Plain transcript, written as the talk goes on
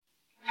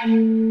Welcome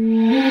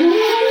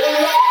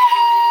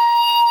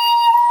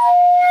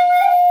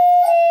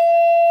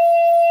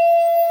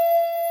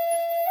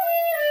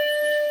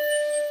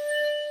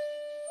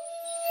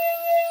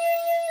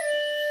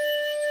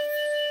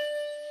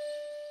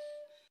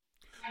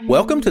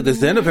to the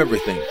Zen of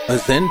Everything, a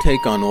Zen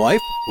take on life,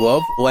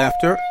 love,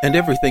 laughter, and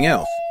everything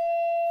else.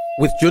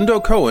 With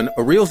Jundo Cohen,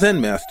 a real Zen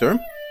master.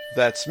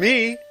 That's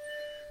me.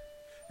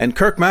 And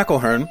Kirk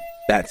McElhearn,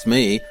 that's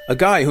me, a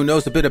guy who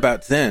knows a bit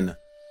about Zen.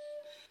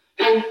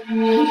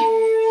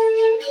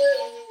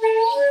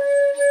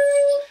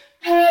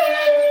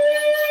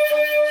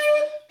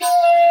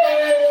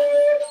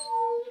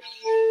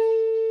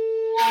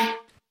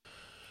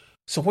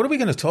 So what are we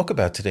going to talk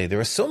about today? There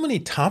are so many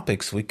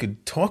topics we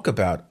could talk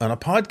about on a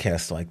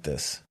podcast like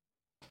this.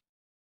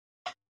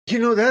 You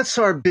know, that's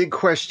our big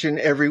question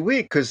every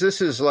week, because this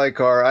is like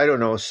our,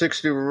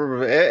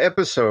 60th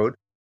episode.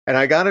 And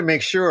I got to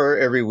make sure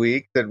every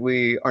week that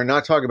we are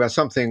not talking about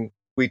something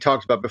we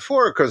talked about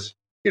before, because,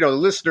 the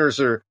listeners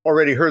are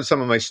already heard some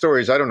of my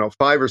stories, 5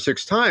 or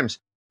 6 times.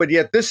 But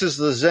yet this is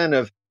the Zen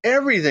of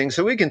everything,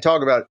 so we can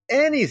talk about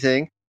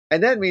anything.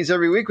 And that means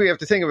every week we have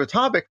to think of a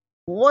topic.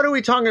 What are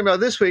we talking about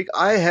this week?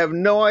 I have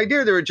no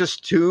idea. There are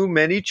just too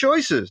many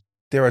choices.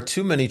 There are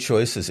too many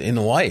choices in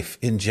life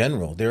in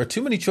general. There are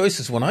too many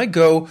choices. When I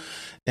go,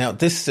 now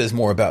this says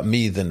more about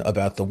me than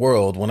about the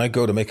world. When I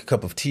go to make a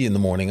cup of tea in the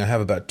morning, I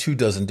have about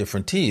 24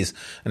 different teas,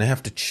 and I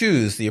have to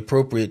choose the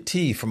appropriate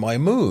tea for my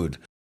mood.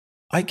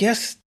 I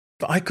guess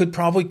I could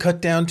probably cut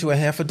down to a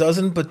half a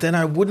dozen, but then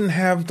I wouldn't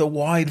have the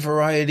wide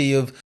variety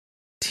of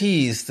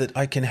teas that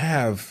I can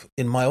have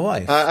in my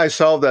life. I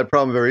solved that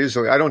problem very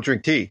easily. I don't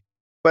drink tea.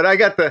 But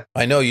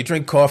I know you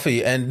drink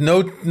coffee, and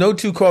no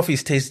two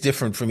coffees taste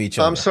different from each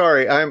other. I'm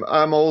sorry.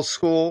 I'm old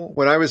school.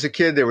 When I was a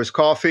kid, there was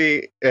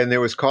coffee and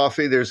there was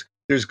coffee. There's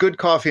good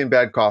coffee and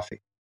bad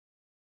coffee.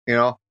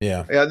 Yeah.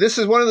 This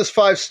is one of those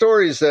 5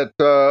 stories that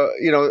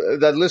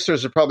that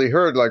listeners have probably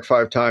heard like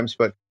 5 times.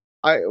 But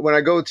when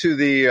I go to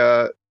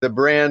the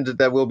brand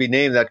that will be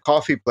named, that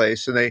coffee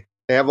place, and they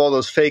have all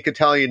those fake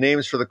Italian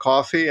names for the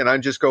coffee, and I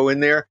just go in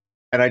there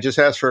and I just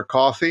ask for a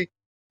coffee,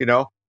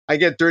 I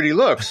get dirty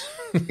looks,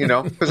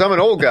 because I'm an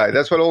old guy.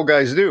 That's what old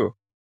guys do.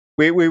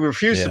 We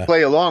refuse to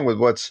play along with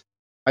what's,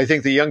 I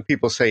think the young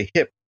people say,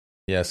 hip.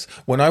 Yes.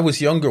 When I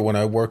was younger, when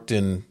I worked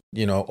in,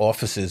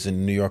 offices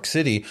in New York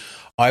City,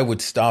 I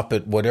would stop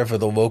at whatever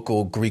the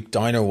local Greek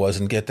diner was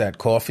and get that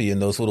coffee in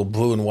those little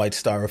blue and white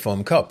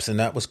styrofoam cups. And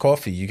that was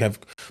coffee. You have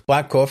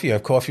black coffee, you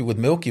have coffee with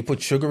milk, you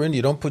put sugar in,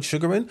 you don't put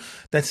sugar in.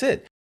 That's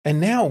it. And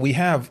now we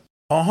have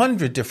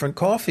 100 different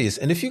coffees.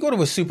 And if you go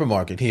to a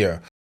supermarket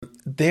here,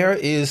 there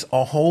is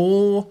a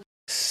whole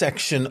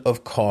section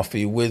of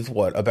coffee with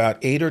about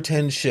 8 or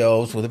 10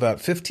 shelves with about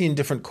 15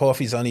 different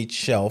coffees on each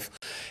shelf.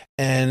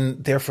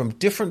 And they're from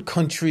different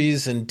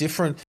countries and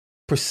different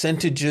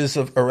percentages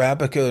of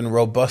Arabica and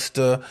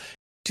Robusta.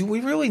 Do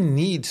we really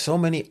need so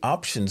many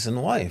options in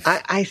life?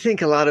 I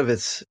think a lot of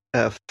it's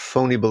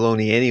phony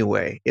baloney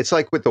anyway. It's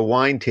like with the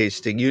wine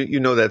tasting. You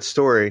know that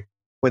story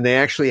when they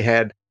actually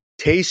had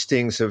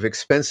tastings of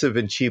expensive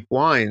and cheap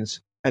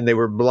wines, and they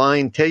were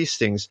blind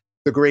tastings.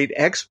 The great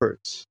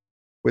experts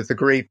with the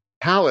great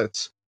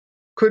palates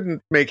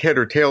couldn't make head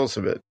or tails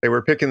of it. They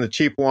were picking the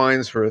cheap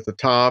wines for at the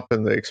top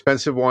and the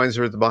expensive wines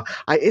are at the bottom.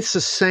 It's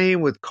the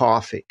same with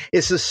coffee.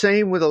 It's the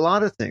same with a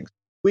lot of things.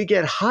 We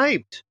get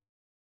hyped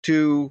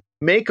to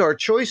make our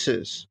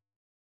choices,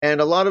 and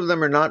a lot of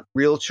them are not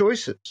real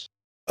choices.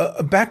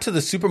 Back to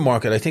the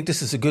supermarket, I think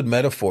this is a good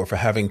metaphor for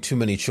having too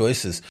many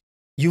choices.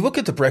 You look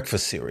at the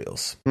breakfast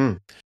cereals.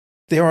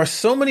 There are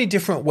so many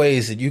different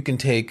ways that you can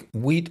take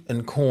wheat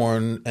and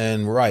corn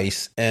and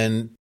rice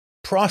and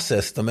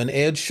process them and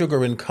add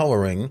sugar and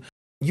coloring.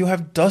 You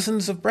have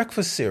dozens of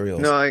breakfast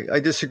cereals. No, I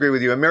disagree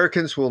with you.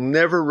 Americans will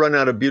never run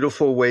out of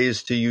beautiful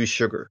ways to use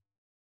sugar.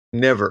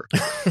 Never.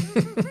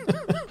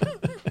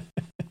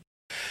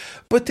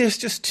 But there's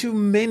just too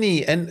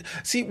many. And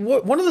see,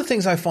 one of the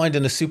things I find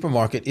in a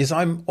supermarket is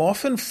I'm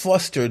often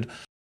flustered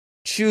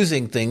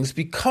choosing things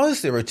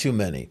because there are too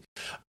many.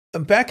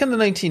 Back in the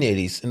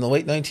 1980s, in the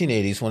late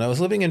 1980s, when I was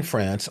living in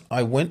France,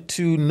 I went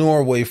to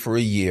Norway for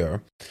a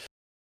year.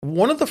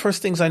 One of the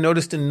first things I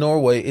noticed in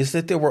Norway is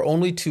that there were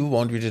only 2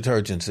 laundry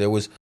detergents. There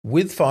was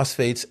with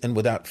phosphates and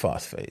without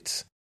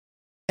phosphates.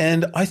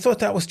 And I thought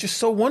that was just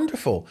so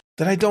wonderful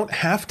that I don't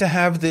have to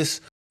have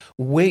this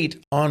weight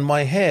on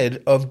my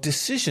head of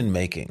decision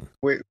making.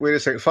 Wait a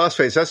second.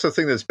 Phosphates, that's the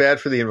thing that's bad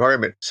for the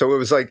environment. So it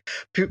was like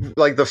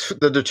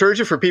the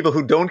detergent for people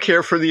who don't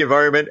care for the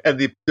environment and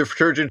the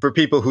detergent for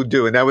people who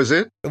do. And that was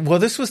it? Well,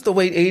 this was the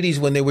late 80s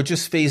when they were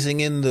just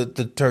phasing in the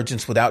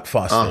detergents without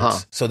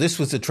phosphates. So this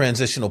was the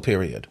transitional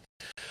period.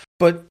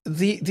 But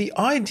the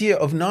idea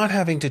of not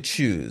having to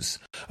choose.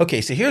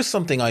 Okay, so here's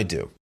something I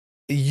do.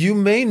 You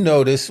may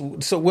notice,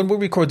 so when we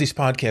record these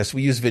podcasts,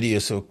 we use video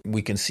so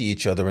we can see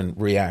each other and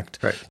react.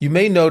 Right. You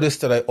may notice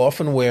that I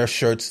often wear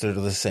shirts that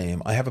are the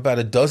same. I have about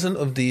a dozen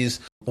of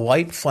these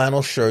light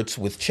flannel shirts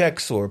with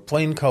checks or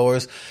plain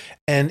colors,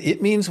 And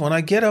it means when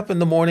I get up in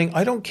the morning,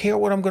 I don't care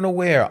what I'm going to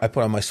wear. I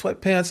put on my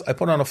sweatpants, I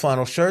put on a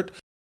flannel shirt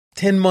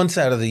 10 months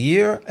out of the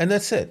year, and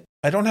that's it.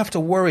 I don't have to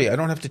worry. I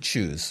don't have to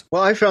choose.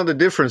 Well, I found a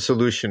different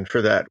solution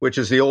for that, which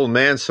is the old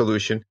man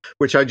solution,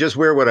 which I just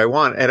wear what I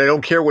want and I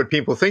don't care what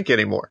people think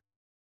anymore.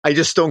 I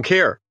just don't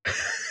care.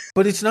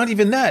 But it's not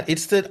even that.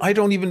 It's that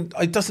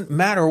it doesn't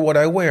matter what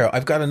I wear.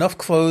 I've got enough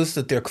clothes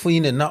that they're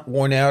clean and not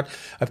worn out.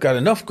 I've got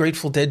enough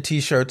Grateful Dead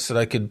t-shirts that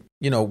I could,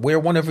 wear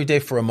one every day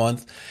for a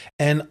month.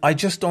 And I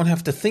just don't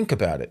have to think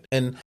about it.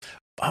 And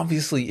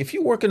obviously, if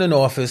you work in an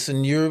office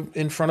and you're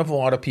in front of a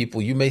lot of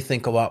people, you may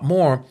think a lot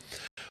more.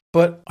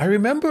 But I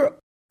remember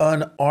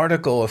an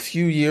article a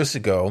few years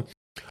ago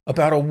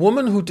about a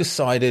woman who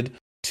decided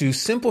to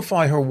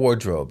simplify her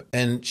wardrobe,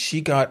 and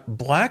she got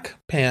black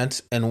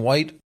pants and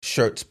white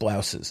shirts,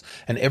 blouses,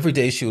 and every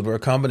day she would wear a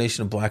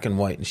combination of black and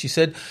white. And she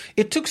said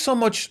it took so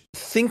much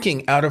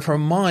thinking out of her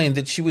mind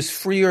that she was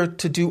freer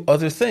to do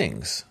other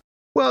things.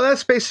 Well,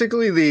 that's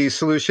basically the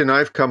solution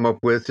I've come up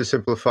with to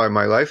simplify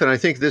my life. And I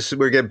think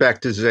we're getting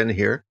back to Zen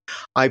here.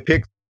 I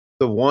pick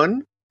the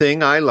one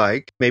thing I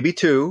like, maybe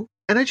two,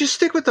 and I just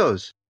stick with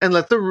those and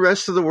let the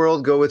rest of the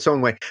world go its own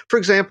way. For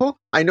example,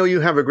 I know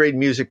you have a great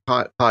music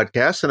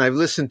podcast, and I've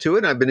listened to it.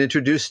 And I've been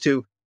introduced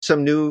to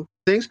some new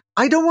things.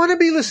 I don't want to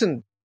be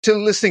listening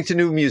to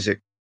new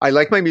music. I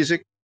like my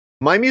music.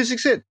 My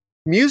music's it.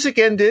 Music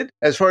ended,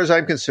 as far as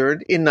I'm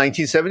concerned, in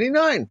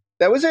 1979.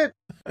 That was it.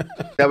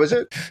 That was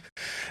it.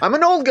 I'm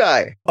an old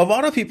guy. A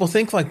lot of people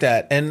think like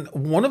that. And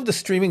one of the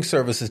streaming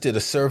services did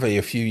a survey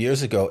a few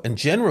years ago. And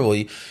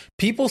generally,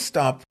 people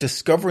stop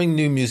discovering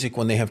new music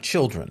when they have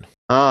children.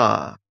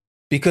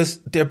 Because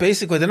they're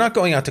not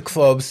going out to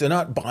clubs. They're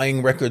not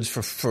buying records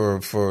for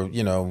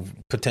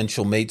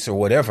potential mates or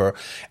whatever.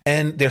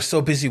 And they're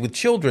so busy with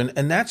children.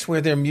 And that's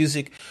where their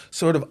music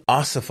sort of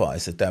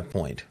ossifies at that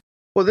point.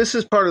 Well, this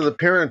is part of the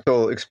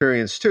parental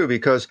experience, too,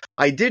 because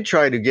I did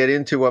try to get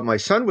into what my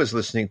son was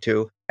listening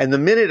to. And the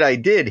minute I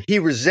did, he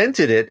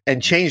resented it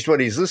and changed what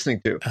he's listening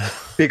to.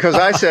 Because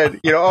I said,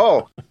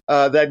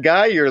 that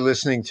guy you're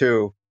listening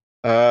to,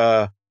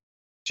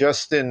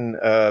 Justin,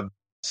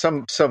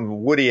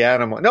 some woody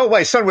animal. No,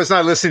 my son was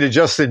not listening to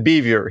Justin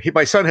Bieber.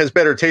 My son has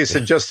better taste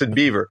than Justin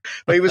Bieber.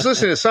 But he was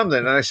listening to something.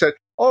 And I said,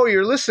 oh,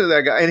 you're listening to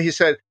that guy. And he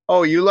said,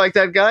 oh, you like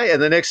that guy?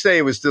 And the next day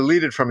it was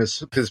deleted from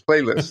his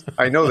playlist.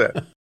 I know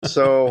that.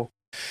 So,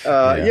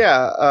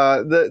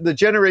 the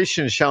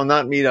generation shall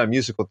not meet on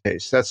musical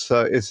taste. That's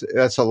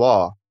a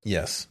law.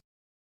 Yes.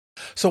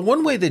 So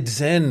one way that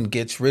Zen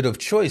gets rid of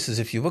choice is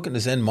if you look at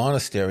the Zen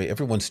monastery,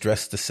 everyone's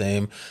dressed the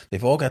same.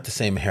 They've all got the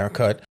same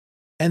haircut.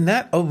 And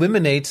that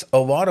eliminates a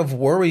lot of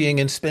worrying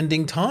and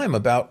spending time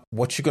about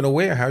what you're going to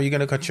wear. How are you going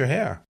to cut your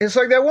hair? It's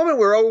like that woman.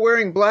 We're all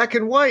wearing black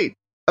and white.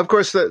 Of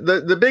course,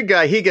 the big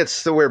guy, he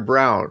gets to wear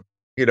brown,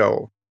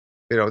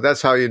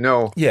 that's how you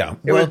know. Yeah.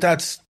 Well,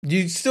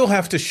 you still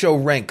have to show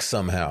rank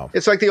somehow.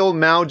 It's like the old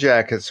Mao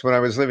jackets when I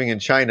was living in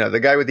China. The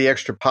guy with the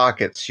extra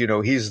pockets,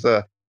 he's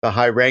the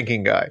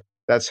high-ranking guy.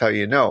 That's how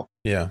you know.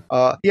 Yeah.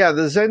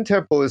 The Zen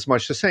temple is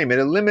much the same. It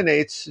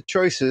eliminates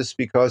choices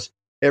because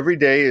every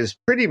day is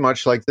pretty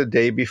much like the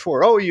day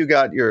before. Oh, you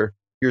got your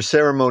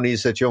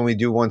ceremonies that you only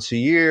do once a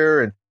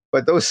year,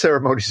 but those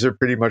ceremonies are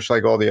pretty much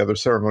like all the other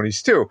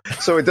ceremonies too.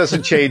 So it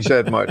doesn't change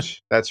that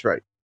much. That's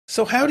right.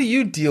 So how do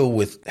you deal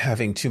with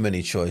having too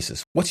many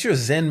choices? What's your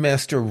Zen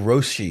master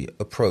Roshi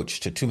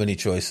approach to too many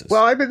choices?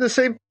 Well, I'm in the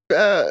same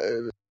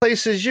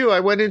place as you.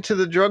 I went into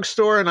the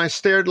drugstore and I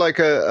stared like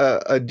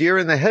a deer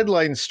in the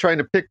headlights trying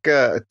to pick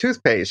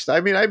toothpaste. I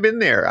mean, I've been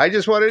there. I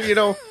just wanted,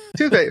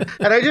 toothpaste.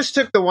 And I just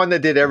took the one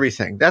that did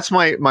everything. That's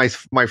my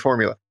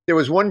formula. There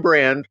was one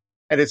brand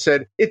and it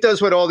said, it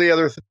does what all the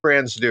other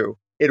brands do.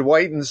 It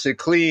whitens, it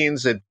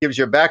cleans, it gives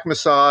you a back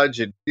massage,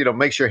 it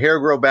makes your hair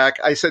grow back.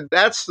 I said,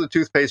 that's the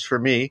toothpaste for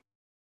me.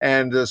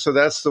 And so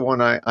that's the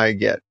one I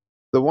get.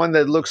 The one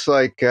that looks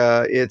like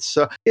it's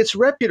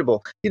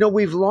reputable.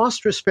 We've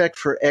lost respect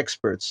for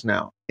experts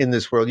now in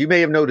this world. You may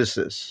have noticed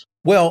this.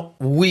 Well,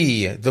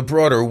 the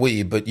broader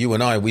we, but you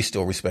and I, we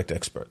still respect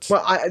experts.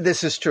 Well,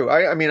 this is true.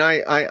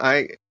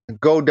 I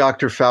go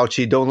Dr.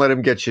 Fauci. Don't let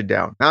him get you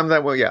down. I'm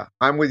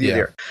with you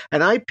there.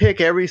 And I pick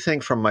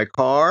everything from my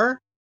car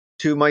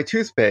to my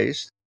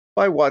toothpaste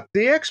by what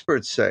the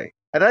experts say.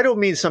 And I don't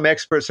mean some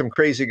expert, some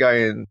crazy guy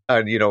in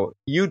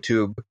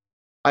YouTube.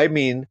 I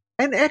mean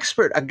an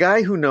expert, a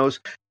guy who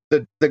knows,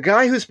 the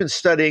guy who's been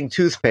studying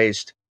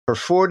toothpaste for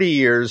 40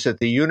 years at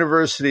the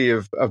University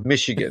of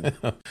Michigan.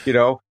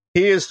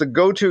 He is the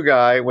go-to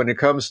guy when it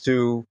comes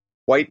to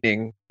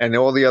whitening and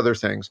all the other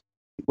things.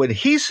 When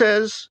he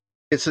says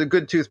it's a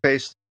good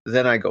toothpaste,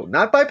 then I go.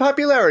 Not by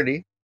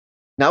popularity,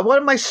 not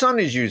what my son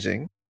is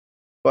using,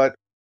 but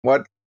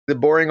what the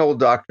boring old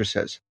doctor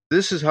says.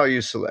 This is how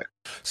you select.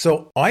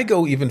 So I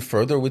go even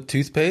further with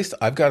toothpaste.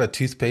 I've got a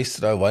toothpaste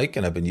that I like,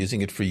 and I've been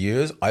using it for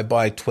years. I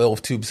buy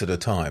 12 tubes at a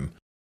time.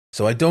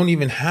 So I don't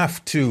even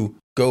have to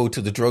go to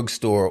the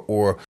drugstore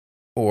or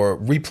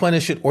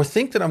replenish it or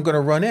think that I'm going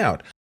to run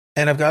out.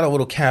 and I've got a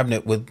little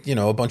cabinet with,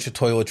 a bunch of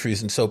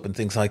toiletries and soap and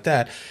things like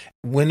that.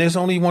 When there's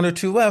only one or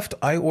two left,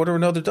 I order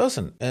another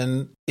dozen.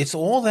 And it's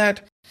all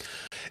that.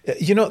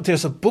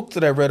 There's a book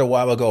that I read a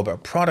while ago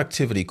about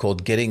productivity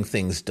called Getting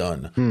Things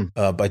Done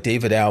by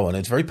David Allen.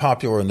 It's very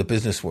popular in the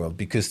business world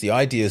because the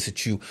idea is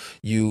that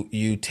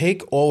you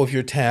take all of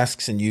your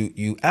tasks and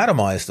you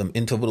atomize them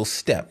into little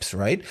steps,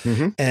 right?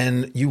 Mm-hmm.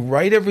 And you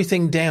write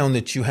everything down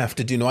that you have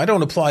to do. Now, I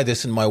don't apply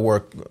this in my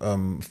work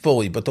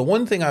fully, but the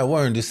one thing I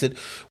learned is that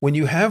when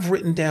you have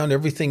written down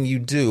everything you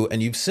do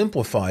and you've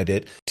simplified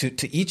it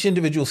to each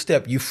individual step,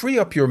 you free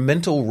up your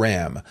mental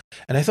RAM.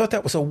 And I thought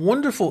that was a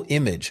wonderful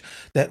image,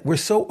 that we're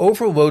so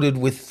overloaded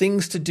with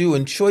things to do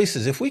and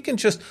choices. If we can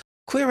just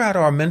clear out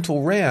our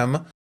mental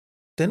RAM,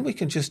 then we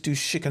can just do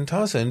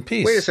shikantaza in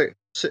peace. Wait a second.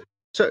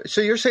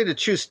 So you're saying to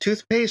choose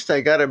toothpaste,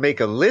 I got to make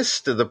a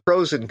list of the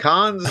pros and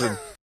cons, and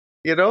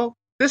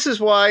this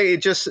is why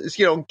it just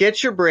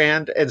get your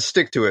brand and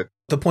stick to it.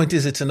 The point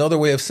is, it's another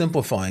way of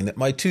simplifying that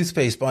my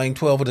toothpaste, buying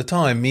 12 at a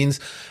time,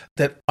 means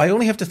that I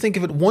only have to think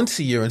of it once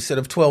a year instead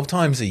of 12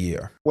 times a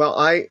year. Well,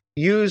 I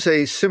use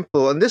a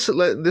simple, and this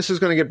is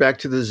going to get back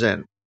to the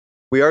Zen.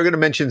 We are going to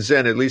mention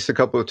Zen at least a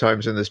couple of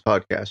times in this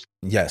podcast.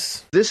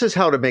 Yes. This is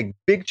how to make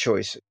big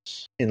choices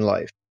in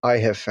life, I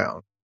have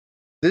found.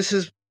 This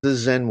is the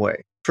Zen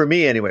way. For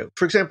me, anyway.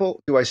 For example,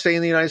 do I stay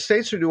in the United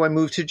States or do I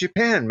move to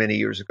Japan many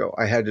years ago?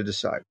 I had to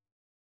decide.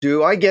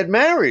 Do I get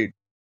married?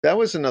 That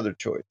was another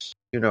choice,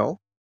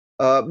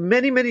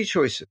 Many, many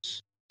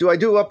choices. Do I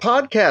do a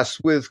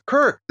podcast with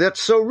Kirk? That's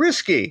so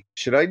risky.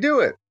 Should I do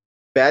it?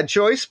 Bad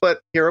choice,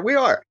 but here we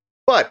are.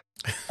 But,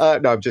 no,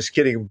 I'm just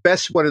kidding.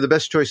 One of the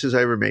best choices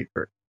I ever made,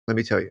 Kirk. Let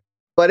me tell you.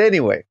 But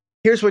anyway,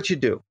 here's what you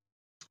do.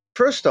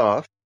 First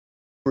off,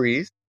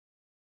 breathe,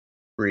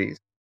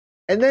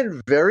 and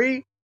then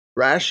very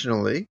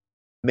rationally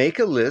make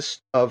a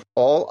list of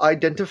all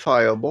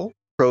identifiable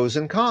pros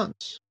and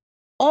cons.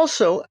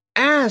 Also,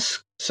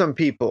 ask some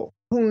people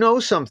who know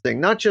something,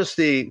 not just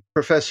the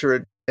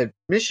professor at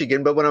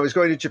Michigan, but when I was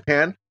going to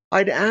Japan,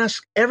 I'd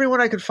ask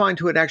everyone I could find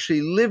who had actually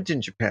lived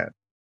in Japan,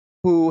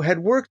 who had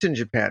worked in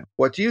Japan.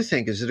 What do you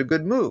think? Is it a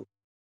good move?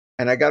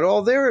 And I got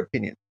all their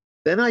opinions.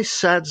 Then I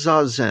sat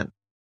zazen.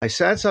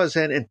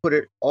 And put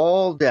it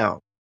all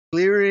down,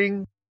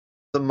 clearing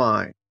the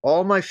mind,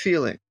 all my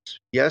feelings,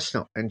 yes,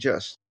 no, and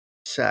just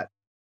sat.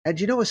 And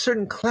a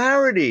certain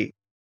clarity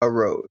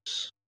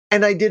arose.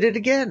 And I did it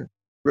again,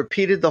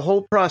 repeated the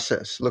whole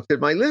process, looked at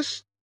my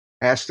list,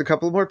 asked a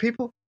couple more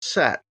people,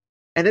 sat.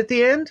 And at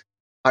the end,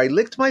 I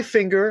licked my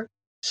finger,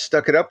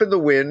 stuck it up in the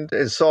wind,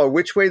 and saw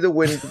which way the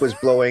wind was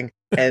blowing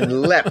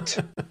and leapt.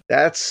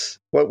 That's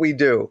what we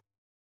do.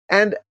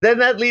 And then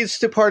that leads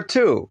to part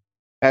two.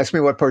 Ask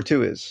me what part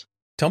two is.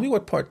 Tell me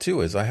what part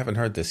two is. I haven't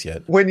heard this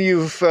yet. When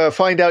you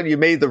find out you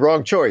made the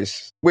wrong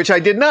choice, which I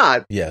did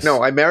not. Yes.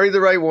 No, I married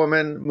the right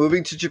woman.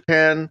 Moving to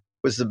Japan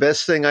was the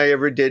best thing I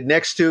ever did.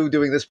 Next to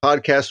doing this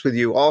podcast with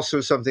you,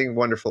 also something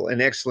wonderful,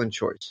 an excellent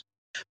choice.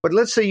 But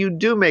let's say you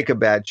do make a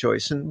bad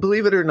choice. And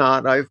believe it or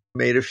not, I've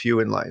made a few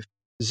in life.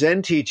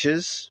 Zen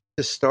teaches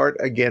to start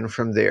again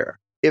from there.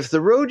 If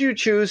the road you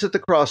choose at the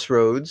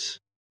crossroads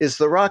is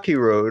the rocky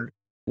road,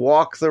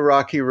 walk the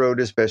rocky road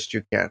as best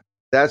you can.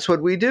 That's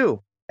what we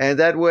do. And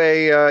that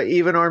way,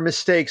 even our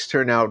mistakes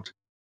turn out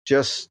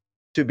just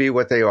to be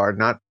what they are.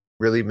 Not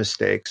really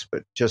mistakes,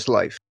 but just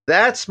life.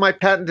 That's my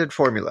patented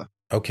formula.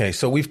 Okay,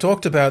 so we've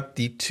talked about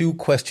the two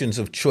questions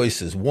of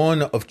choices.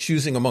 One of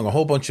choosing among a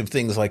whole bunch of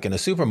things like in a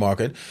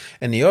supermarket,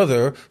 and the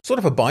other sort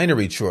of a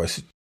binary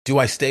choice. Do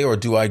I stay or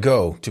do I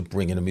go, to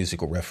bring in a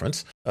musical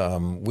reference,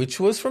 which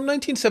was from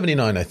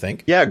 1979, I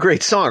think. Yeah,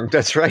 great song.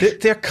 That's right.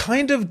 They're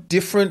kind of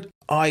different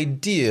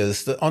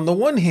ideas. That on the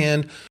one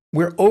hand,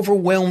 we're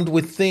overwhelmed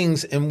with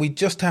things and we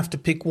just have to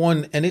pick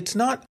one, and it's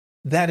not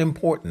that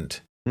important,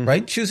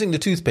 right? Choosing the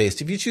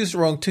toothpaste. If you choose the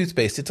wrong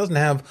toothpaste, it doesn't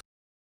have,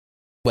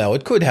 well,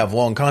 it could have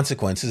long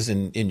consequences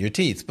in your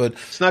teeth, but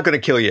it's not going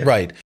to kill you.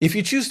 Right. If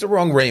you choose the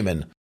wrong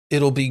ramen,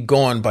 it'll be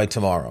gone by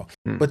tomorrow.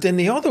 But then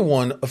the other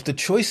one of the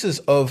choices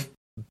of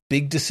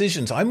big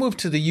decisions. I moved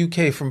to the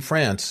UK from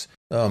France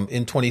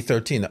in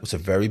 2013. That was a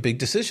very big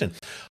decision.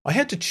 I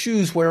had to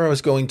choose where I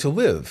was going to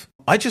live.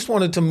 I just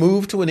wanted to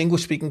move to an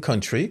English-speaking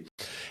country,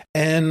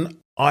 and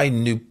I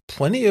knew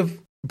plenty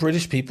of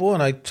British people,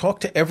 and I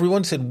talked to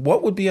everyone, said,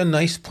 what would be a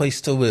nice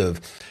place to live?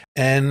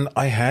 And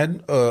I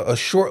had a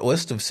short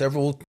list of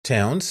several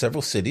towns,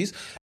 several cities,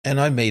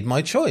 and I made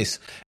my choice.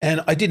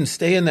 And I didn't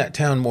stay in that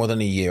town more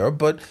than a year,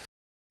 but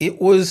it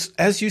was,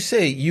 as you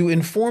say, you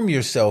inform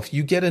yourself,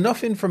 you get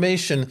enough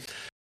information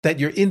that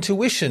your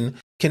intuition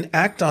can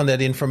act on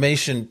that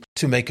information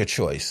to make a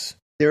choice.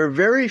 There are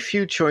very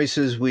few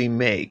choices we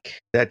make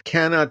that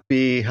cannot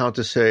be,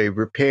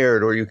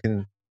 repaired, or you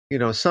can,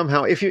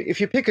 somehow, if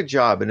you pick a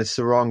job and it's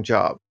the wrong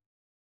job,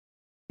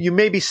 you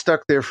may be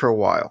stuck there for a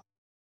while.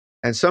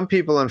 And some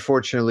people,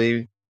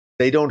 unfortunately,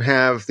 they don't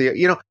have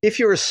if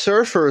you're a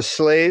serf or a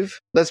slave,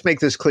 let's make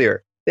this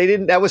clear.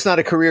 That was not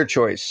a career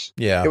choice.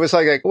 Yeah. It was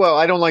like, well,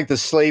 I don't like the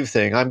slave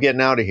thing. I'm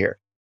getting out of here.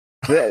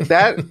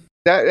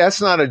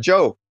 That's not a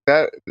joke.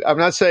 that I'm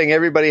not saying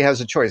everybody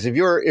has a choice. If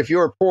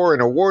you're poor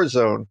in a war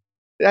zone,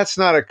 that's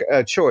not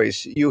a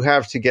choice. You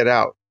have to get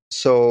out.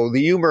 So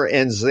the humor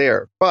ends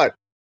there. But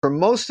for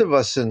most of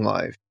us in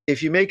life,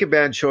 if you make a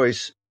bad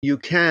choice, you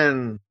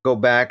can go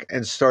back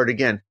and start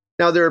again.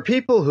 Now, there are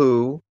people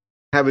who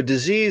have a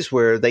disease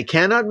where they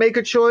cannot make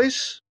a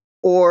choice,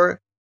 or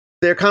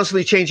they're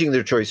constantly changing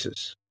their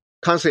choices.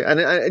 Constantly.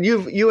 And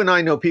you and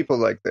I know people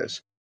like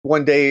this.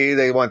 One day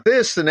they want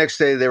this, the next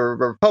day they're a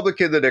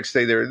Republican, the next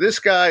day they're this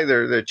guy,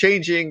 they're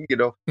changing,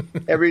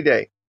 every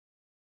day.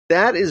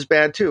 That is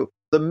bad too.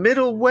 The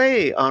middle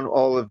way on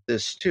all of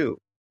this too.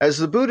 As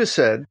the Buddha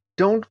said,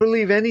 don't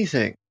believe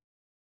anything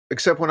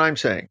except what I'm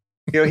saying.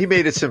 He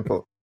made it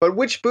simple. But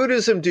which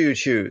Buddhism do you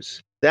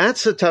choose?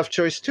 That's a tough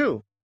choice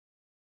too.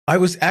 I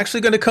was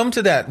actually going to come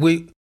to that.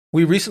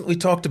 We recently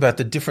talked about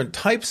the different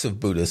types of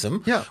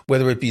Buddhism,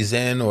 whether it be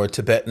Zen or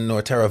Tibetan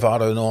or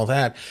Theravada and all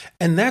that.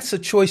 And that's a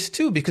choice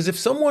too, because if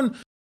someone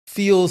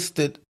feels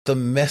that the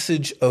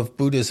message of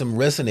Buddhism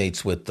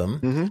resonates with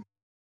them,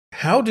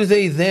 how do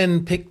they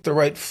then pick the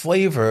right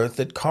flavor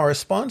that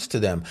corresponds to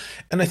them?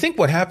 And I think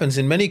what happens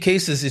in many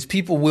cases is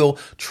people will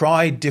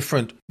try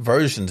different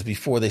versions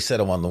before they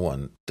settle on the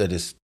one that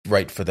is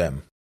right for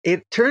them.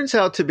 It turns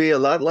out to be a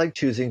lot like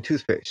choosing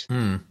toothpaste.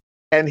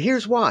 And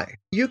here's why.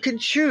 You can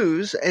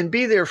choose and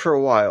be there for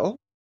a while,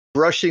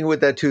 brushing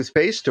with that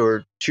toothpaste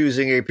or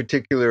choosing a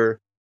particular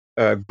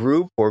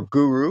group or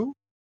guru.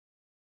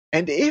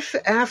 And if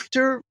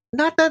after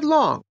not that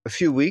long, a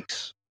few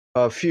weeks,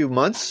 a few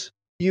months,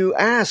 you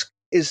ask,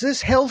 is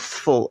this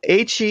healthful,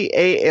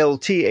 HEALTHFUL,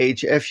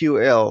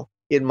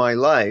 in my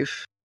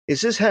life?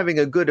 Is this having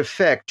a good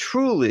effect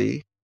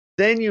truly?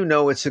 Then you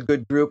know it's a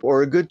good group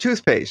or a good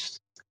toothpaste.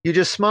 You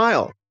just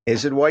smile.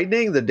 Is it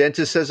whitening? The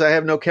dentist says I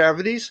have no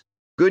cavities.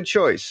 Good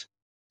choice.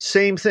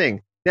 Same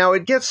thing. Now,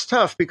 it gets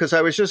tough because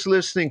I was just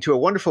listening to a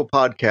wonderful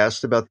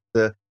podcast about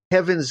the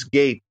Heaven's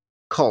Gate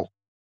cult.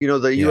 The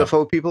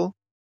UFO people?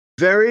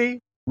 Very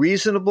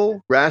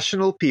reasonable,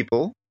 rational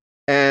people,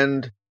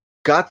 and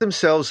got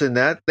themselves in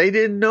that. They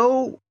didn't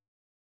know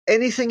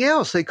anything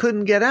else. They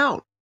couldn't get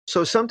out.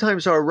 So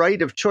sometimes our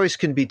right of choice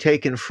can be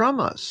taken from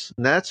us.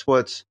 And that's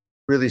what's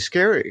really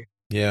scary.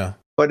 Yeah.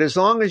 But as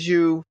long as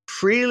you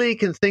freely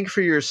can think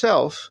for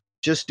yourself,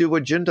 just do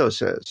what Jindo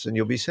says and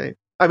you'll be safe.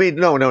 I mean,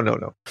 no.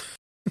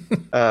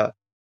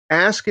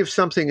 Ask if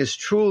something is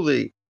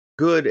truly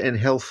good and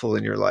healthful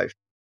in your life,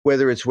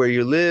 whether it's where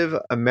you live,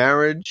 a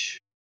marriage,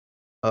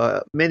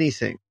 many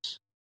things.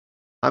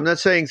 I'm not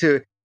saying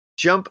to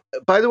jump.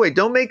 By the way,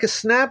 don't make a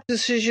snap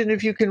decision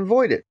if you can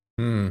avoid it.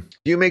 Do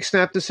you make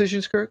snap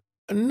decisions, Kirk?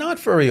 Not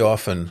very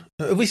often,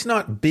 at least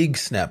not big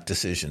snap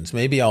decisions.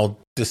 Maybe I'll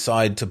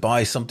decide to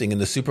buy something in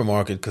the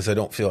supermarket because I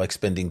don't feel like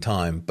spending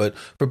time. But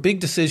for big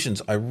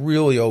decisions, I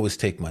really always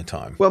take my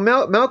time. Well,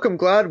 Malcolm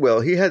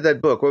Gladwell, he had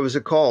that book. What was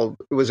it called?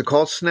 Was it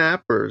called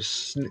Snap?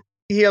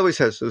 He always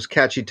has those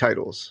catchy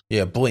titles.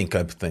 Yeah, Blink,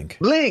 I think.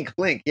 Blink,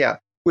 yeah.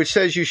 Which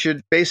says you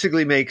should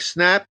basically make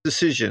snap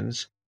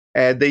decisions,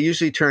 and they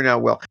usually turn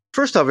out well.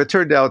 First off, it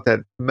turned out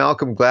that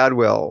Malcolm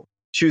Gladwell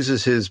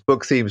chooses his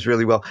book themes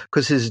really well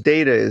because his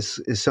data is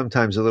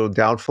sometimes a little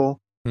doubtful.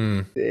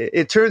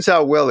 It turns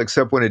out well,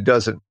 except when it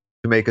doesn't,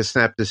 to make a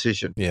snap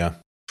decision. Yeah.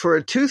 For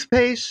a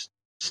toothpaste,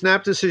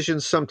 snap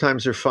decisions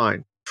sometimes are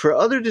fine. For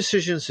other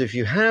decisions, if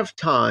you have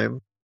time,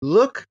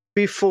 look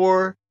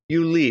before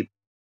you leap.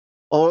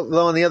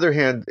 Although on the other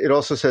hand, it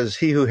also says,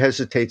 he who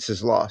hesitates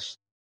is lost.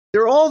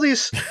 There are all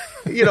these,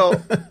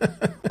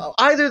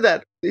 either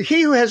that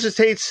he who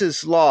hesitates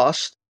is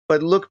lost,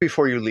 but look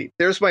before you leap.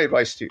 There's my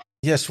advice to you.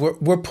 Yes,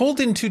 we're pulled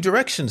in two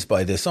directions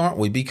by this, aren't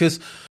we? Because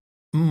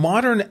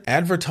modern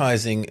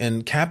advertising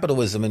and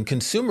capitalism and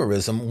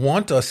consumerism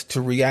want us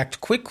to react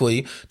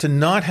quickly, to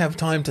not have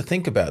time to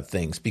think about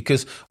things,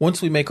 because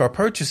once we make our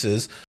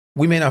purchases,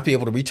 we may not be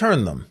able to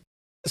return them.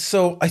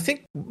 So I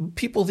think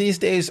people these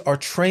days are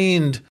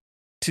trained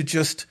to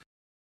just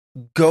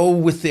go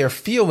with their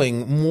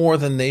feeling more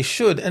than they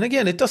should. And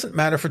again, it doesn't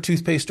matter for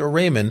toothpaste or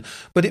ramen,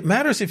 but it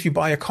matters if you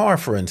buy a car,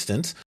 for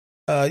instance.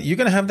 You're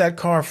going to have that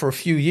car for a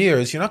few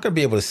years. You're not going to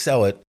be able to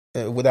sell it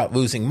without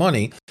losing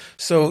money.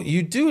 So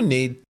you do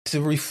need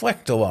to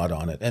reflect a lot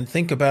on it and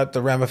think about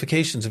the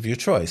ramifications of your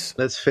choice.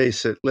 Let's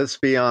face it. Let's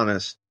be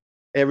honest.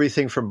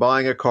 Everything from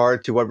buying a car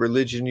to what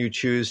religion you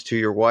choose to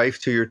your wife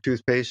to your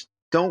toothpaste.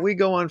 Don't we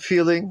go on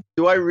feeling?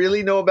 Do I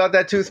really know about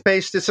that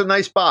toothpaste? It's a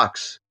nice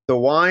box. The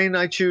wine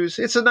I choose,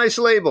 it's a nice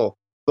label.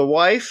 The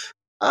wife,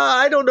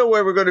 I don't know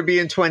where we're going to be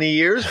in 20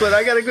 years, but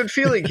I got a good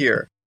feeling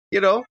here.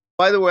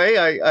 By the way,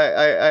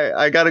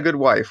 I got a good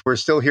wife. We're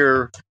still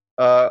here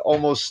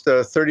almost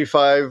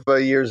 35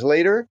 years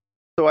later.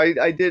 So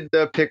I did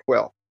pick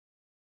well.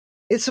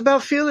 It's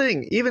about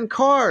feeling. Even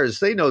cars,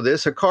 they know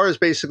this. A car is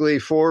basically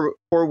four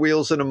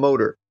wheels and a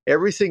motor.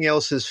 Everything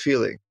else is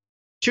feeling.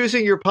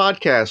 Choosing your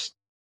podcast,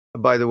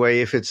 by the way,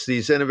 if it's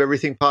the Zen of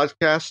Everything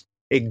podcast,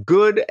 a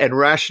good and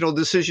rational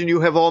decision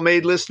you have all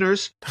made,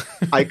 listeners.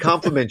 I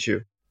compliment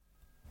you.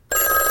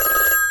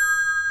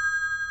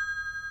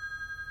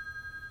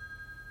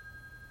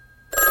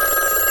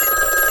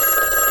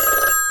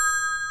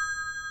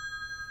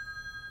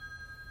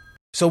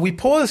 So we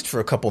paused for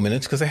a couple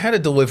minutes because I had a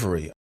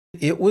delivery.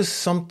 It was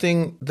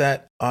something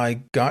that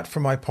I got for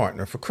my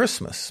partner for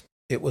Christmas.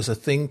 It was a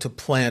thing to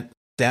plant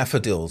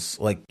daffodils.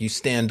 Like you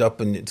stand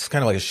up and it's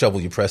kind of like a shovel,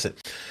 you press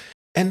it.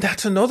 And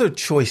that's another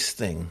choice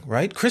thing,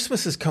 right?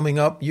 Christmas is coming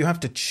up. You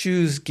have to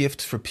choose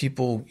gifts for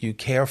people you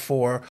care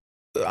for.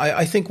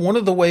 I think one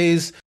of the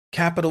ways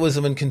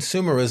capitalism and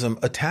consumerism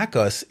attack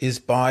us is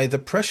by the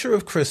pressure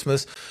of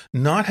Christmas,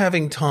 not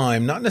having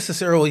time, not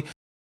necessarily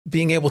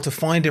being able to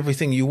find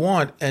everything you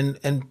want,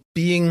 and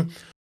being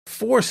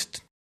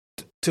forced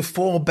to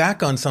fall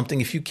back on something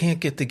if you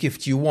can't get the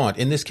gift you want.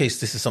 In this case,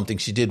 this is something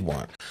she did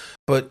want.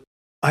 But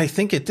I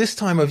think at this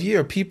time of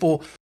year,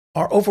 people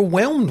are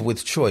overwhelmed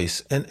with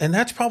choice. And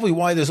that's probably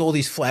why there's all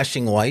these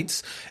flashing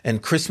lights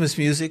and Christmas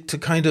music to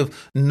kind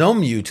of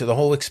numb you to the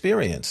whole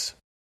experience.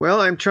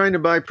 Well, I'm trying to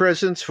buy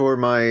presents for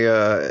my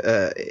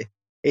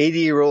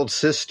 80-year-old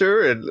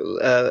sister, and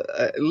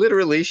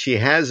literally she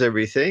has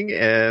everything,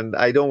 and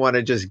I don't want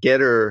to just get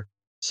her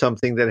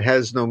something that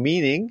has no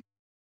meaning.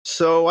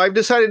 So I've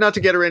decided not to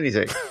get her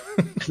anything.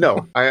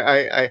 No,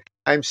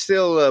 I'm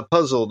still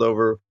puzzled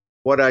over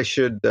what I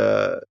should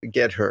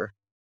get her.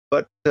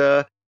 But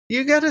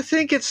you got to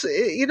think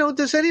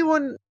does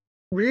anyone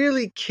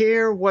really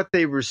care what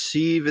they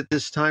receive at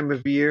this time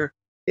of year?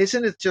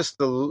 Isn't it just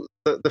the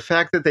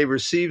fact that they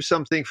receive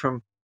something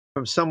from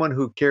someone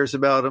who cares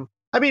about them?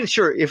 I mean,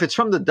 sure, if it's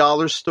from the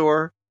dollar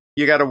store,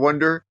 you got to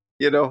wonder,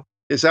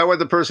 is that what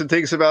the person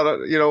thinks about,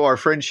 our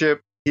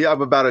friendship? Yeah,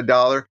 I'm about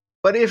 $1.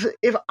 But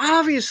if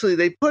obviously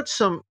they put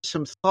some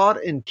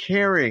thought and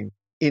caring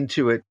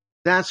into it,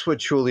 that's what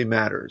truly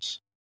matters.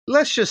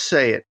 Let's just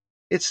say it.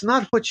 It's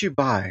not what you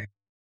buy.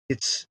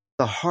 It's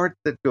the heart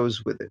that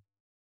goes with it.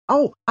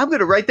 Oh, I'm going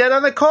to write that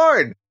on a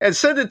card and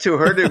send it to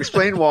her to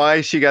explain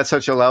why she got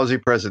such a lousy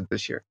present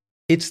this year.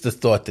 It's the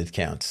thought that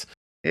counts.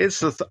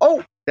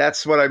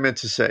 That's what I meant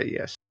to say,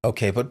 yes.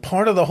 Okay, but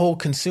part of the whole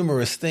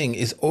consumerist thing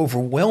is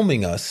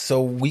overwhelming us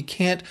so we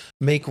can't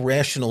make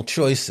rational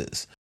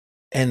choices.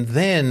 And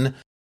then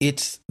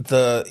it's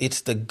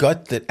the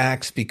gut that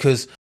acts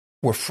because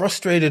we're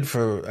frustrated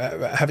for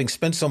having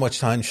spent so much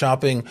time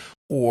shopping,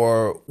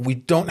 or we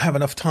don't have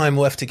enough time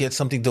left to get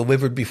something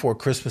delivered before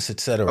Christmas,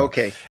 etc.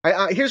 Okay.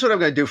 Here's what I'm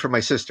going to do for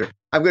my sister.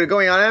 I'm going to go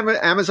on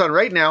Amazon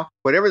right now.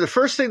 Whatever the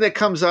first thing that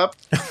comes up,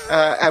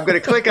 I'm going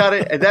to click on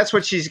it, and that's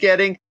what she's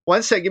getting.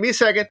 One second. Give me a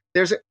second.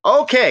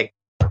 Okay.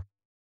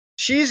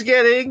 She's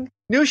getting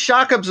new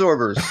shock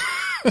absorbers.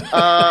 Because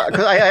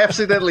I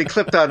accidentally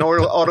clicked on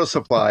auto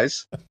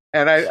supplies.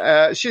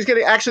 And she's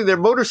getting, actually, they're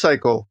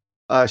motorcycle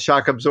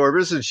shock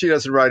absorbers, and she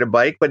doesn't ride a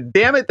bike, but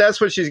damn it, that's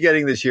what she's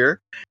getting this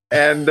year.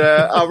 And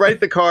I'll write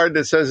the card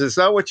that says it's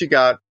not what you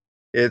got,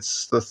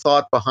 it's the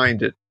thought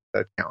behind it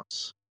that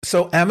counts.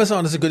 So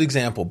Amazon is a good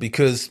example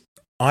because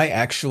I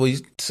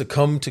actually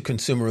succumbed to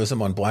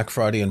consumerism on Black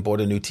Friday and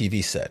bought a new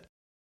TV set.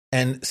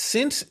 And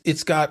since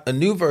it's got a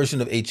new version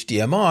of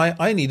HDMI,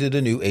 I needed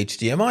a new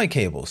HDMI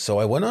cable. So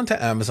I went onto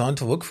Amazon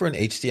to look for an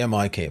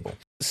HDMI cable.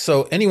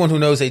 So anyone who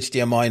knows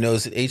HDMI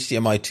knows that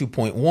HDMI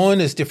 2.1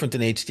 is different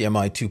than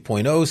HDMI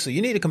 2.0, so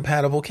you need a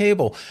compatible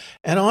cable.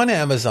 And on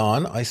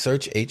Amazon, I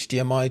search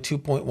HDMI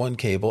 2.1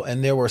 cable,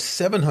 and there were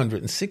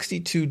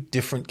 762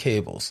 different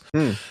cables.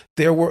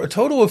 There were a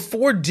total of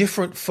 4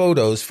 different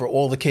photos for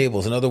all the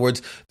cables. In other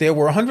words, there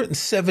were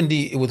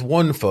 170 with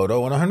one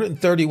photo and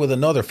 130 with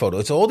another photo.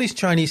 It's all these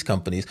Chinese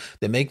companies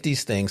that make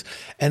these things,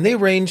 and they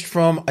ranged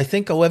from, I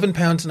think,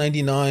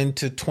 £11.99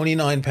 to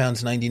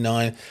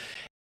 £29.99.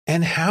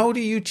 And how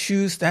do you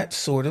choose that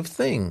sort of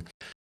thing?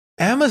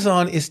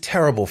 Amazon is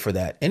terrible for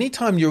that.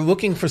 Anytime you're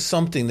looking for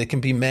something that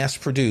can be mass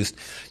produced,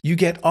 you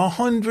get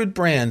 100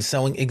 brands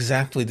selling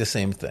exactly the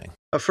same thing.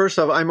 First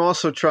off, I'm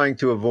also trying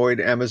to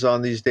avoid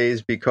Amazon these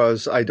days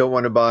because I don't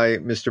want to buy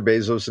Mr.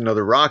 Bezos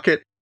another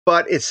rocket,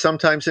 but it's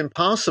sometimes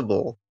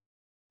impossible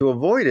to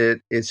avoid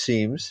it, it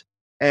seems.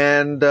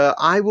 And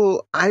I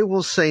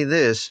will say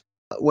this,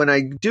 when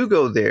I do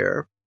go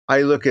there,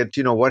 I look at,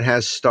 what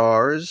has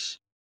stars.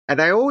 And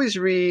I always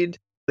read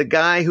the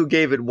guy who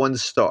gave it 1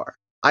 star.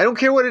 I don't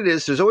care what it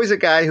is. There's always a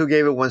guy who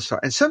gave it 1 star.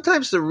 And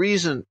sometimes the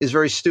reason is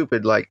very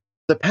stupid. Like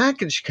the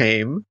package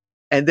came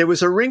and there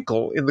was a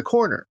wrinkle in the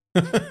corner,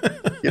 and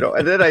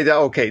then I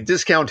thought, okay,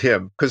 discount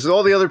him because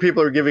all the other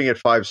people are giving it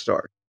 5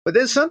 stars. But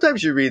then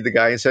sometimes you read the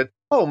guy and said,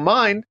 oh,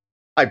 mine,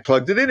 I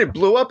plugged it in. It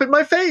blew up in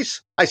my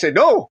face. I said,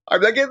 no, I'm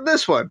not getting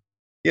this one,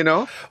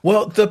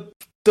 Well,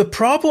 the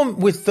problem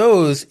with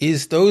those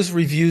is those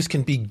reviews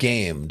can be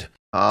gamed.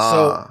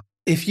 So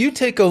if you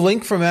take a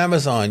link from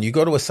Amazon, you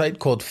go to a site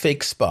called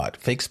FakeSpot,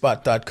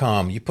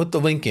 fakespot.com, you put the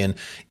link in,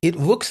 it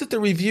looks at the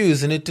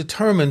reviews and it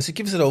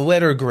gives it a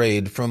letter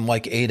grade from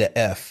like A to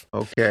F.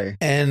 Okay.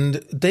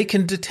 And they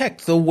can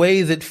detect the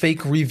way that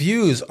fake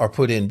reviews are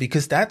put in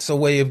because that's a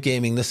way of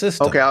gaming the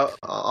system. Okay,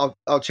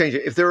 I'll change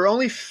it. If there are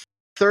only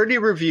 30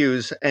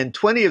 reviews and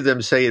 20 of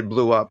them say it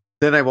blew up,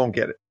 then I won't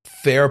get it.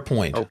 Fair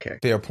point. Okay.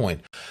 Fair point.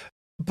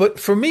 But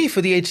for me,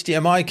 for the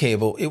HDMI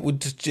cable, it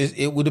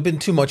would have been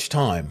too much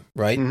time,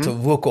 right, to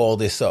look all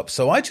this up.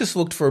 So I just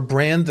looked for a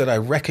brand that I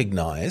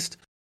recognized,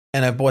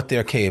 and I bought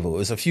their cable. It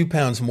was a few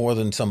pounds more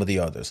than some of the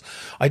others.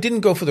 I didn't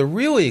go for the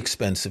really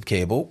expensive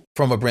cable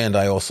from a brand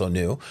I also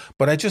knew,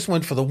 but I just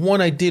went for the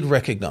one I did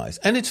recognize.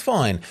 And it's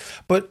fine.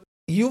 But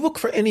you look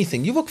for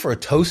anything. You look for a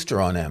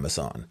toaster on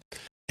Amazon,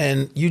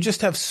 and you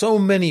just have so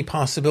many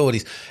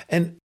possibilities.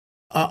 And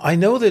I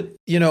know that,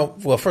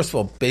 well, first of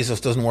all,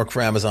 Bezos doesn't work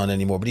for Amazon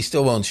anymore, but he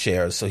still owns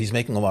shares, so he's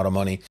making a lot of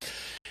money.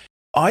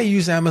 I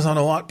use Amazon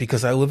a lot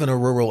because I live in a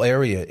rural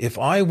area. If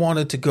I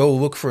wanted to go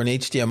look for an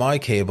HDMI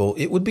cable,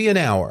 it would be an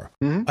hour.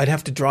 Mm-hmm. I'd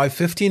have to drive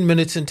 15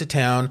 minutes into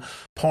town,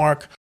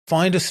 park,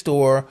 find a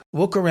store,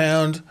 look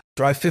around,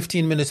 drive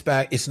 15 minutes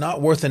back. It's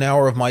not worth an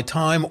hour of my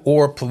time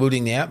or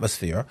polluting the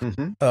atmosphere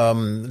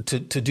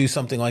to do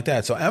something like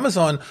that. So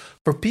Amazon,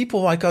 for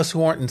people like us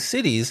who aren't in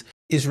cities,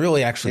 is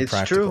really actually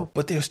practical. True.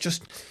 But there's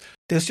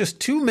just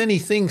too many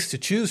things to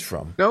choose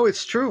from. No,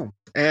 it's true.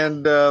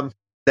 And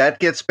that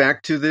gets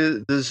back to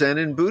the Zen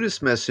and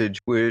Buddhist message,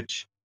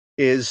 which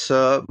is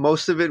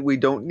most of it we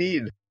don't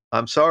need.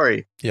 I'm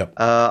sorry. Yep.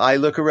 I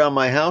look around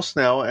my house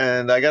now,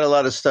 and I got a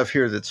lot of stuff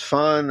here that's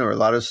fun, or a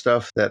lot of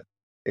stuff that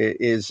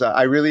is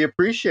I really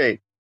appreciate.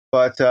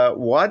 But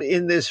what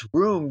in this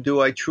room do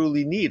I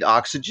truly need?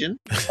 Oxygen,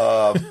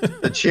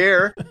 the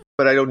chair,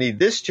 but I don't need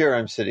this chair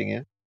I'm sitting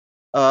in.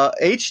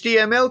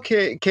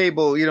 HDMI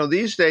cable,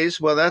 these days,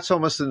 well, that's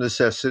almost a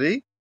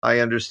necessity. I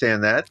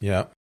understand that.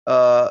 Yeah.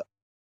 But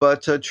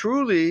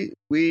truly,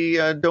 we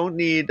don't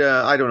need,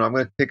 I don't know, I'm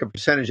going to take a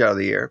percentage out of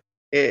the air,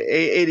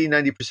 80,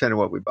 90% of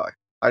what we buy.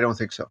 I don't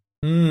think so.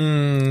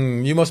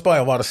 You must buy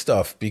a lot of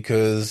stuff,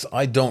 because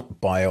I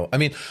don't buy.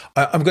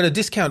 I'm going to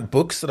discount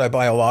books that I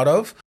buy a lot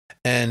of,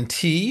 and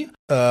tea.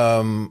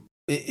 In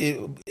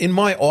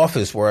my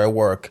office where I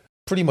work,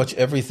 pretty much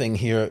everything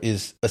here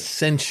is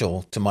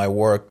essential to my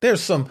work.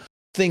 There's some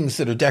things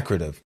that are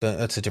decorative.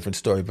 That's a different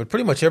story, but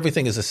pretty much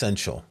everything is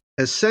essential.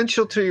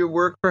 Essential to your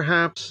work,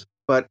 perhaps,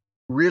 but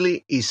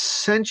really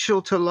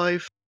essential to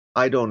life?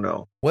 I don't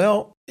know.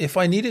 Well, if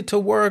I needed to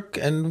work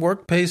and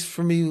work pays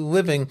for me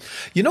living,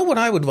 you know what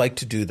I would like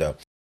to do, though?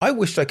 I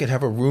wish I could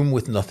have a room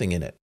with nothing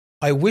in it.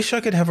 I wish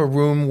I could have a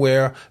room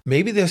where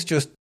maybe there's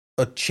just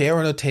a chair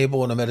and a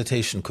table and a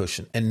meditation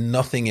cushion and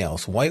nothing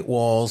else. White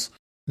walls,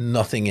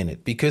 nothing in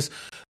it. Because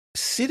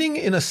sitting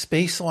in a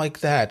space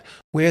like that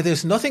where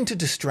there's nothing to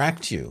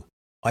distract you,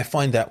 I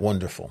find that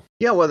wonderful.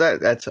 Yeah, well,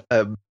 that's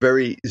a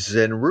very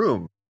Zen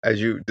room,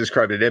 as you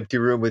described, an empty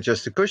room with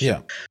just a cushion.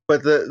 Yeah.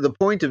 But the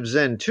point of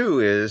Zen, too,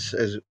 is,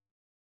 as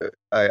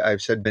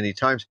I've said many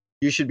times,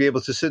 you should be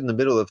able to sit in the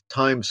middle of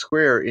Times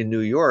Square in New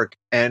York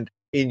and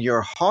in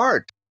your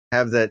heart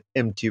have that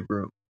empty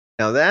room.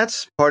 Now,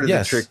 that's part of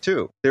the trick,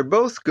 too. They're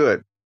both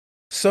good.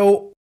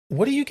 So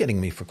what are you getting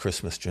me for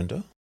Christmas,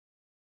 Jindo?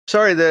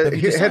 Sorry, the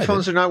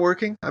headphones are not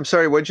working? I'm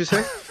sorry, what'd you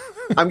say?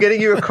 I'm getting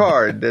you a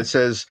card that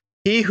says,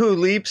 "He who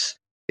leaps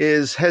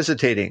is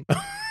hesitating,"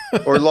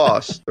 or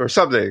lost, or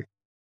something.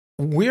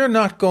 We're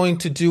not going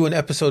to do an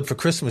episode for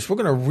Christmas. We're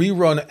going to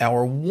rerun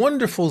our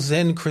wonderful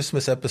Zen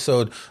Christmas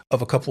episode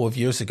of a couple of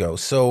years ago.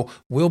 So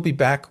we'll be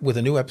back with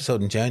a new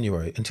episode in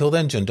January. Until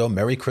then, Jindo,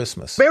 Merry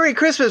Christmas. Merry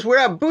Christmas. We're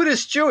not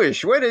Buddhist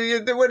Jewish. What are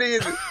you?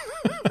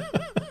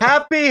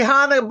 Happy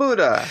Hanukkah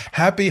Buddha.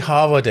 Happy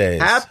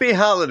holidays. Happy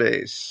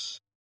holidays.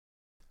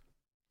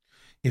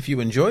 If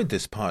you enjoyed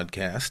this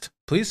podcast,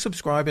 please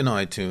subscribe in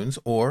iTunes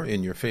or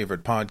in your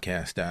favorite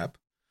podcast app.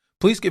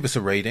 Please give us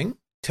a rating.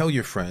 Tell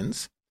your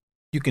friends.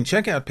 You can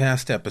check out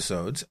past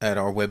episodes at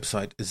our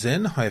website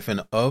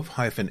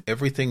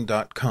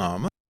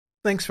zen-of-everything.com.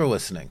 Thanks for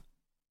listening.